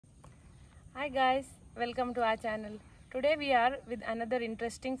Hi guys, welcome to our channel. Today we are with another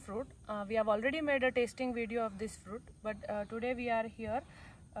interesting fruit. We have already made a tasting video of this fruit, but today we are here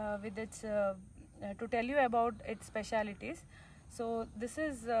with its to tell you about its specialities. So this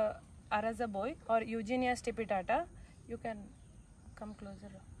is Arazaboi or Eugenia Stipitata. You can come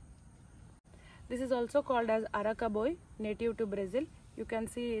closer. This is also called as Arazaboi, native to Brazil. You can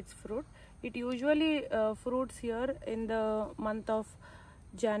see its fruit. It usually fruits here in the month of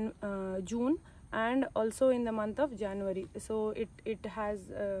June and also in the month of January. So it has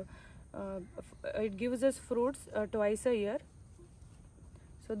it gives us fruits twice a year.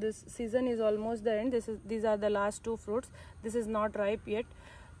 So this season is almost the end. These are the last two fruits. This is not ripe yet,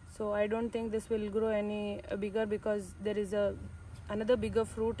 so I don't think this will grow any bigger because there is another bigger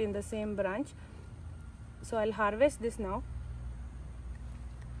fruit in the same branch. So I'll harvest this now.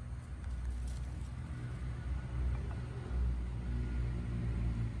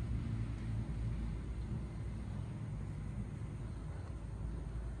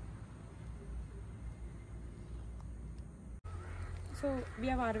 So we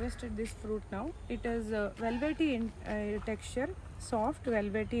have harvested this fruit now. It is velvety in texture, soft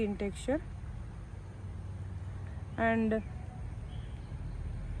velvety in texture, and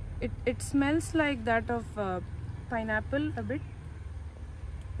it smells like that of pineapple a bit.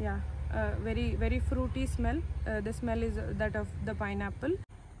 Yeah, very fruity smell. The smell is that of the pineapple.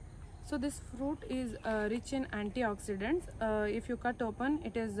 So this fruit is rich in antioxidants. If you cut open,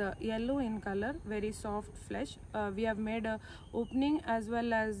 it is yellow in color, very soft flesh. We have made a opening as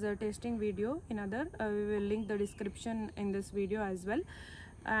well as a tasting video in other. We will link the description in this video as well.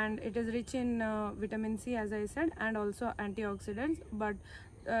 And it is rich in vitamin C, as I said, and also antioxidants. But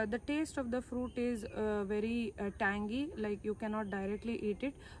the taste of the fruit is very tangy, like you cannot directly eat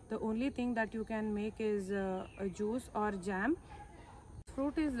it. The only thing that you can make is a juice or jam.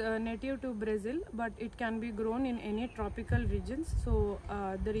 Fruit is native to Brazil, but it can be grown in any tropical regions. So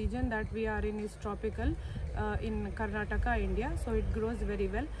the region that we are in is tropical in Karnataka, India. So it grows very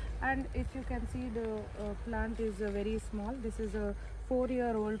well. And if you can see, the plant is very small. This is a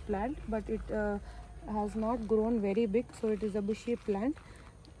 4-year-old plant, but it has not grown very big. So it is a bushy plant.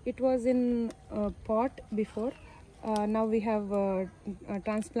 It was in a pot before. Now we have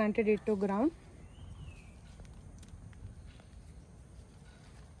transplanted it to ground.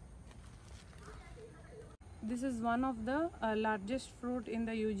 This is one of the largest fruit in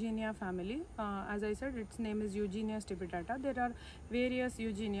the Eugenia family. As I said, its name is Eugenia Stipitata. There are various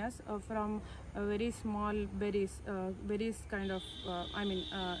Eugenias from very small berries, kind of,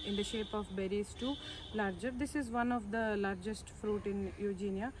 in the shape of berries to larger. This is one of the largest fruit in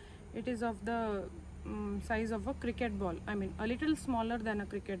Eugenia. It is of the size of a cricket ball. I mean, a little smaller than a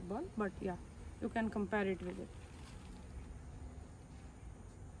cricket ball, but yeah, you can compare it with it.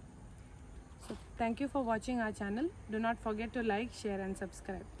 So thank you for watching our channel. Do not forget to like, share and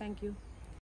subscribe. Thank you.